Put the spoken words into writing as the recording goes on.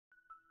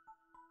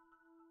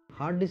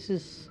Heart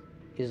disease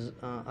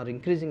are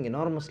increasing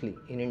enormously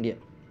in India.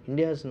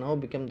 India has now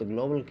become the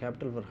global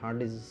capital for heart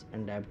disease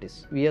and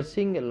diabetes. We are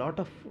seeing a lot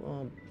of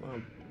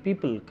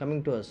people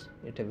coming to us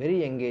at a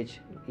very young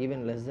age,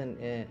 even less than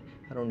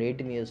around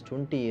 18 years,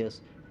 20 years.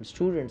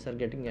 Students are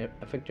getting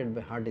affected by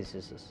heart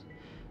diseases.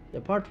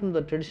 Apart from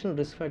the traditional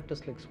risk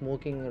factors like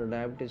smoking or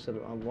diabetes or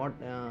what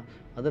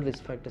other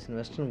risk factors in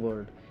Western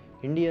world,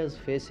 India is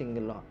facing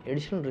a lot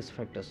additional risk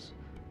factors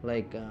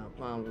like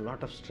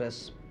lot of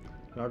stress,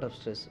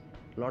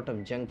 lot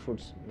of junk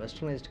foods,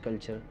 westernized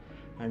culture,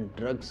 and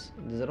drugs.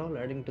 These are all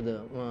adding to the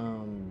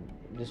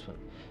this one.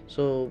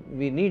 So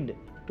we need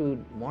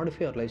to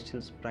modify our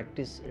lifestyles,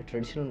 practice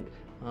traditional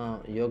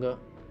yoga,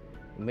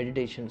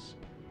 meditations,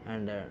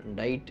 and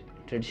diet,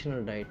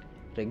 traditional diet,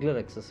 regular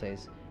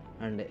exercise,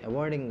 and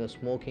avoiding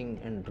smoking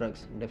and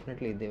drugs.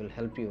 Definitely they will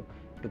help you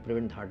to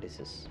prevent heart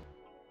disease.